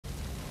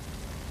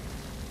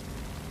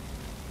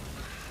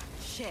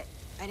Shit,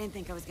 I didn't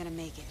think I was gonna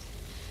make it.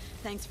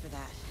 Thanks for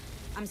that.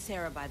 I'm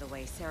Sarah, by the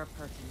way, Sarah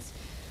Perkins.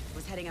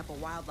 Was heading up a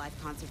wildlife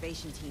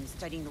conservation team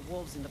studying the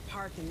wolves in the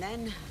park, and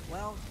then,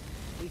 well,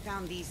 we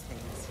found these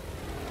things.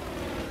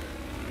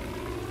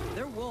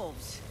 They're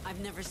wolves. I've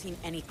never seen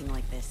anything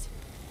like this.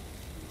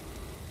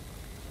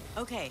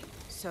 Okay,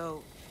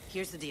 so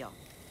here's the deal.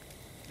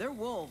 They're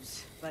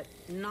wolves, but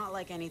not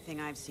like anything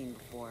I've seen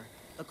before.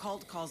 The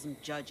cult calls them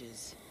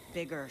judges.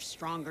 Bigger,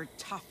 stronger,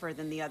 tougher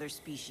than the other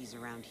species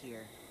around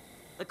here.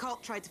 The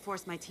cult tried to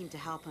force my team to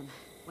help them.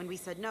 When we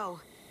said no,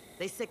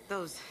 they sicked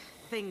those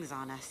things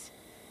on us.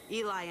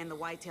 Eli and the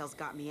Whitetails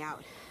got me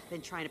out.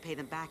 Been trying to pay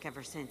them back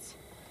ever since.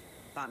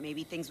 Thought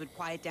maybe things would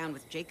quiet down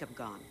with Jacob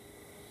gone.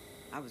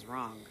 I was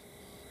wrong.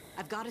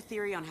 I've got a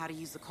theory on how to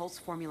use the cult's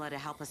formula to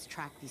help us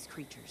track these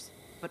creatures.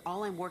 But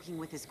all I'm working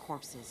with is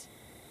corpses.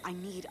 I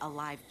need a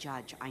live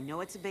judge. I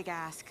know it's a big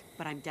ask,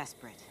 but I'm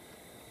desperate.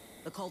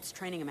 The cult's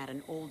training him at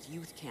an old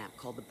youth camp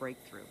called the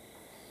Breakthrough.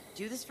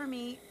 Do this for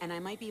me, and I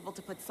might be able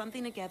to put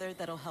something together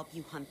that'll help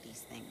you hunt these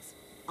things.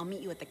 I'll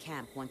meet you at the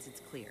camp once it's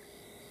clear.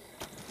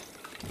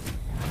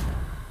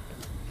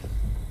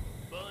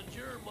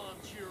 Bonjour,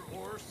 Monsieur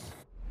Horse.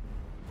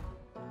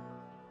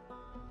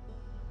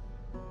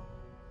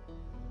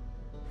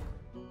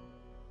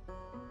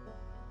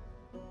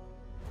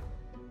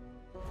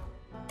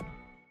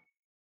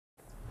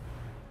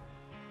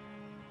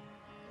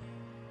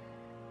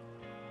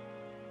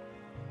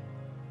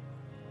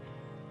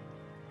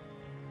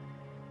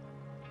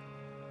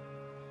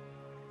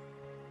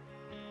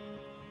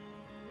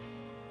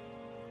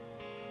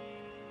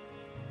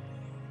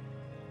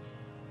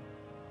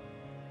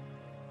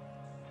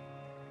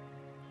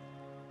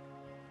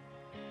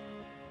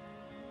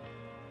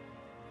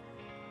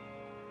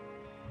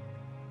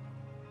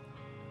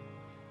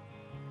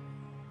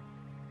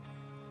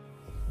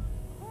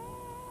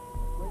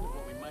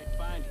 What we might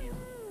find here.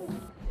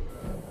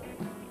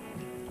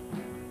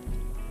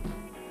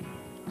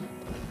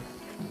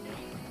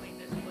 Clean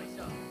this place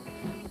up.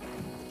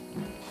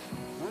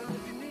 Well,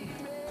 if you need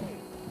me,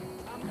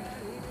 I'm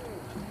right here.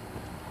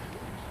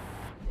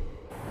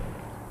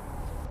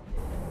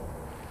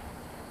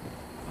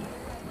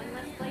 One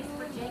less place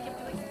for Jacob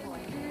to explore.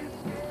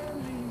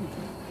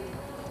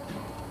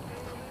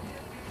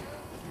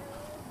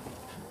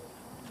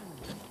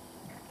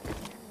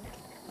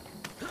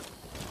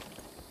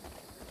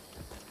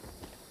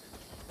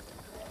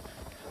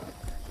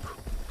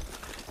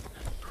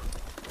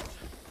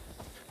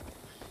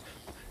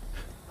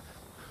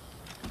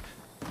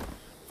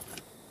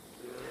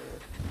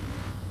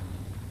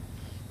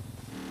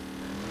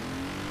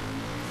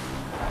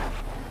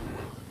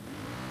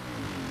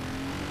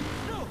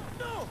 No!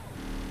 No!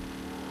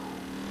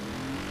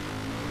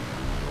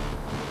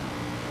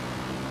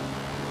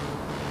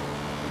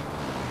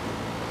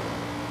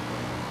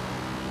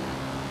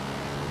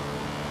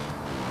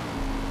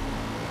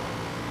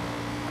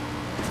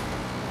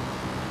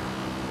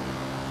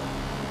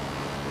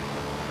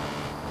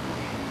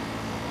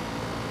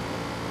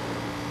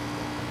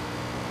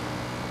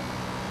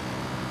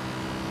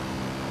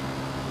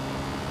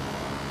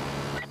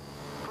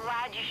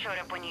 Glad you showed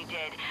up when you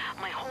did.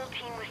 My whole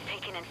team was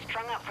taken and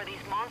strung up for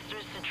these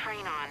monsters to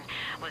train on.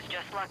 Was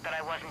just luck that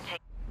I wasn't taken.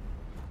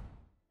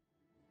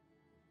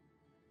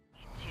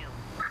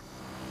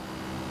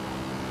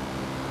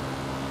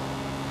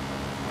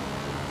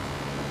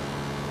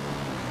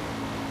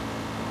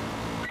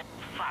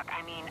 Fuck,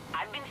 I mean,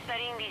 I've been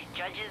studying these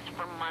judges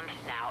for months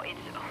now. It's,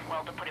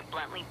 well, to put it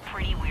bluntly,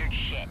 pretty weird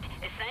shit.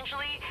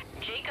 Essentially,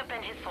 Jacob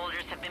and his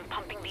soldiers have been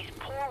pumping these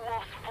poor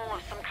wolves full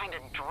of some kind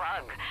of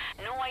drug.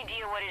 No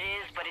idea what it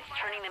is, but it's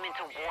turning them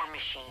into war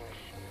machines.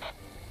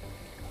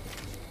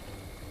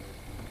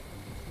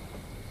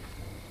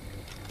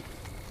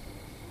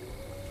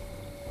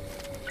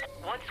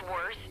 What's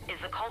worse is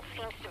the cult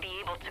seems to be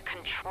able to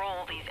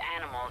control these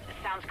animals. It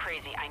sounds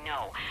crazy, I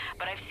know,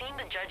 but I've seen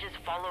the judges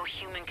follow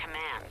human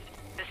commands.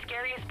 The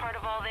scariest part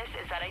of all this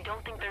is that I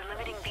don't think they're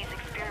limiting these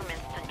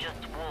experiments to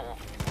just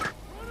wolves.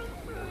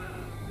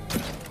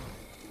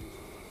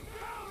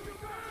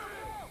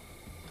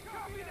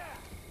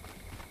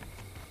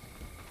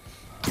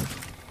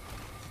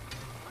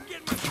 I'm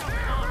getting myself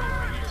on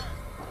over here.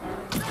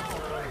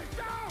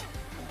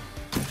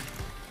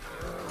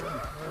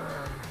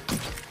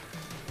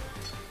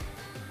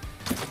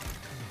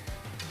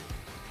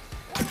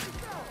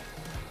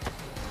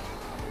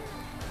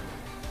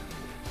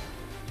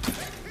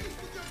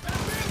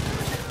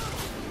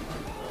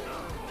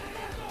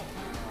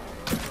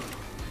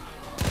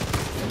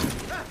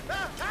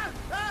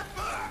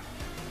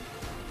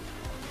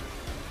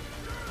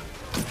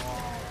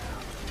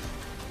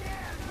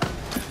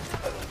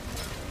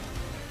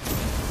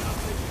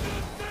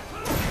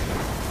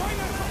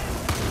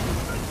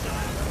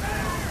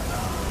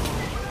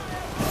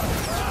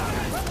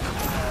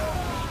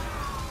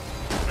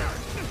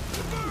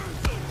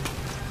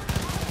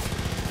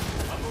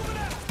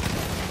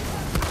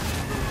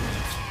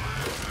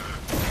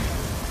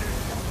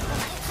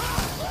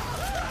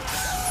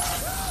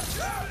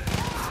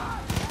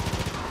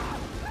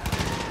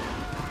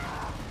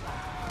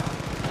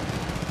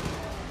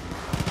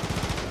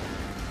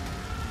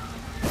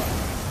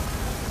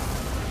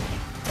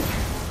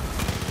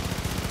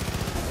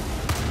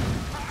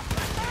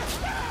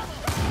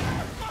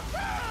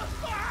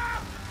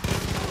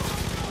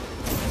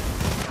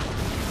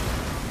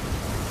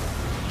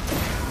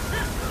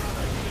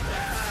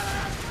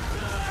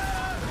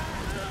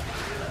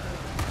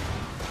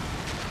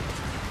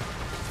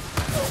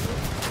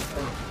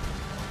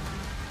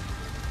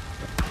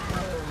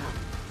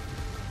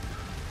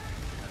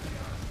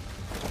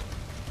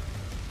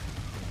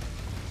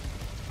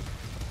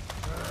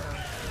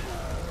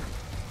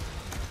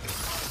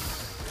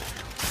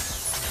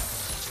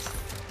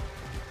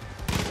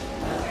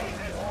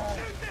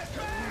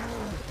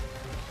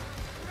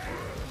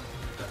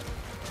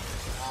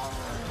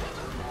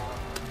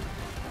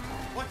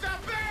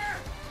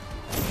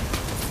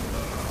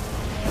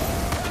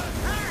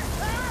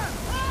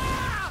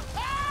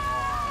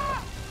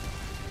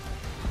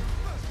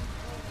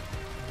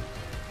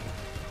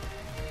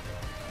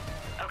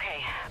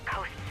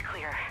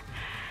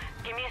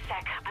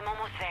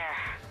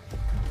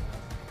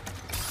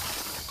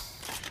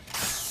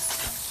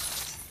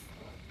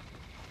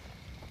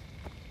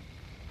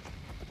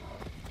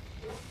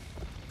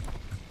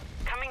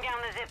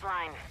 zip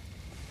line.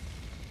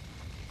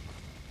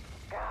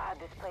 God,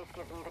 this place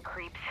gives me the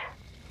creeps.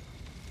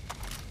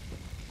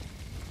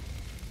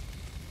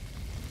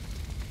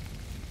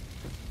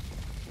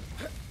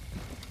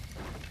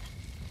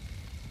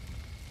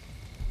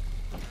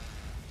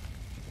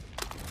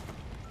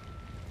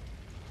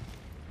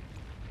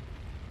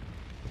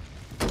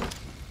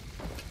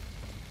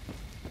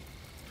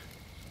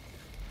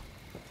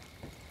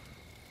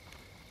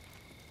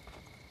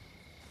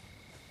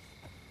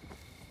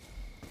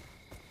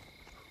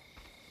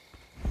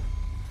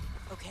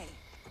 Okay,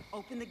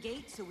 open the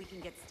gate so we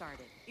can get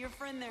started. Your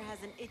friend there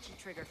has an itchy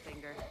trigger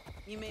finger.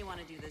 You may want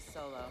to do this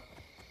solo.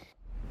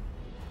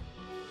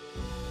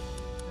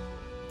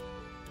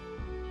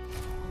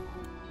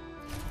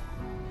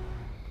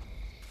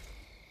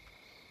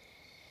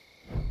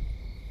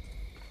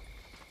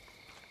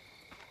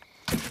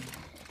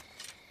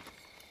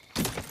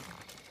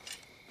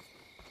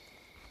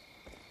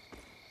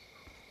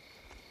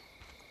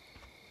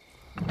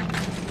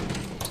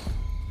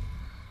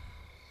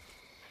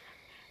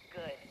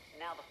 Good.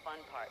 Now the fun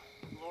part.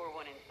 Lure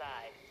one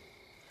inside.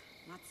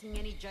 Not seeing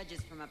any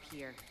judges from up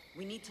here.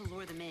 We need to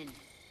lure them in.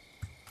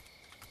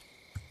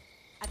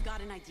 I've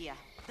got an idea.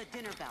 The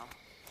dinner bell.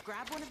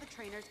 Grab one of the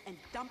trainers and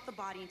dump the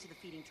body into the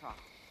feeding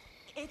trough.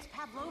 It's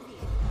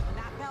Pavlovian. When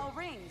that bell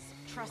rings,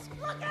 trust me.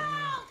 Look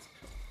out!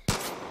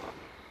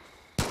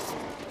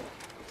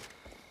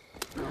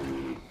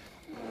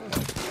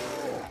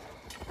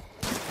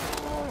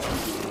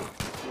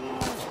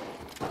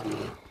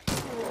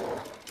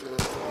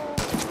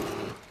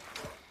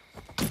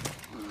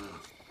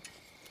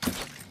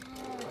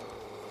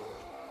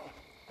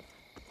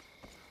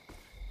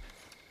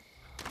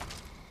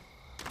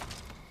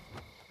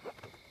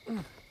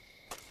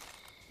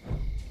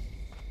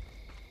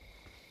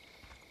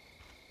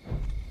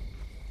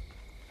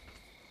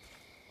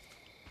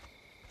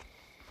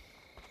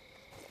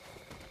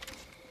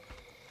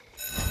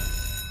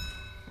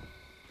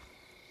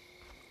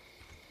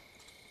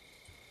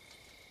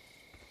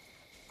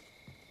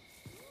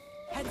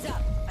 Heads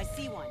up! I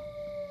see one.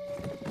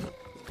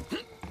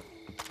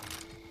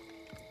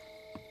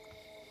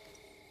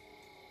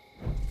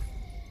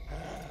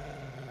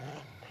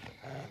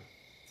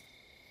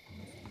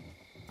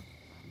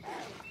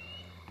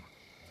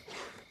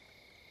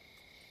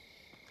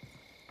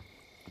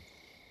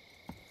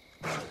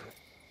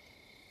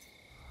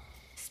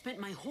 Spent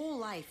my whole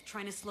life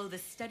trying to slow the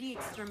steady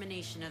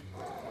extermination of...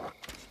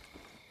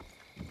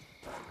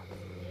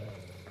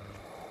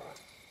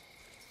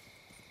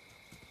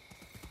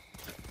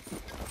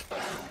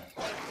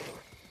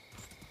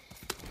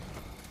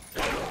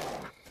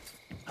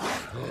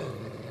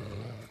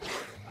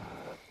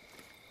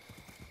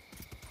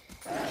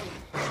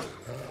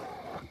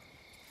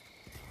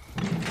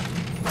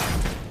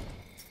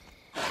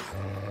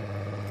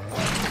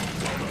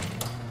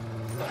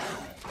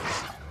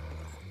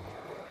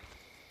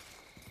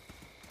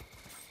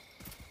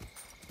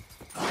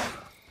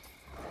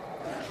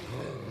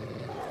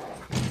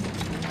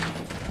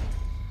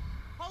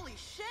 Holy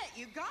shit,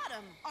 you got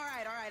him! All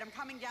right, I'm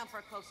coming down for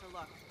a closer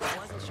look. I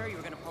wasn't sure you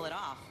were gonna pull it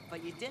off,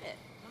 but you did it.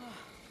 Oh,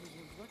 will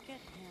you look at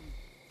him?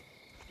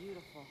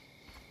 Beautiful.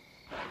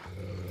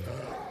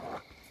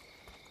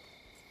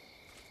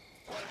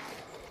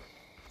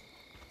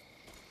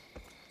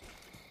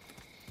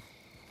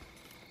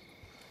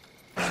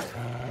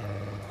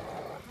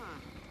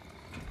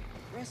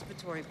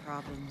 Respiratory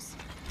problems.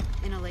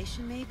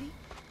 Inhalation, maybe?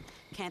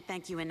 Can't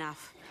thank you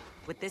enough.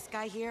 With this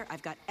guy here,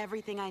 I've got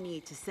everything I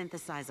need to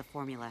synthesize a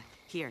formula.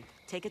 Here,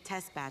 take a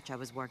test batch I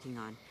was working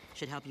on.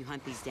 Should help you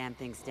hunt these damn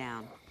things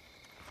down.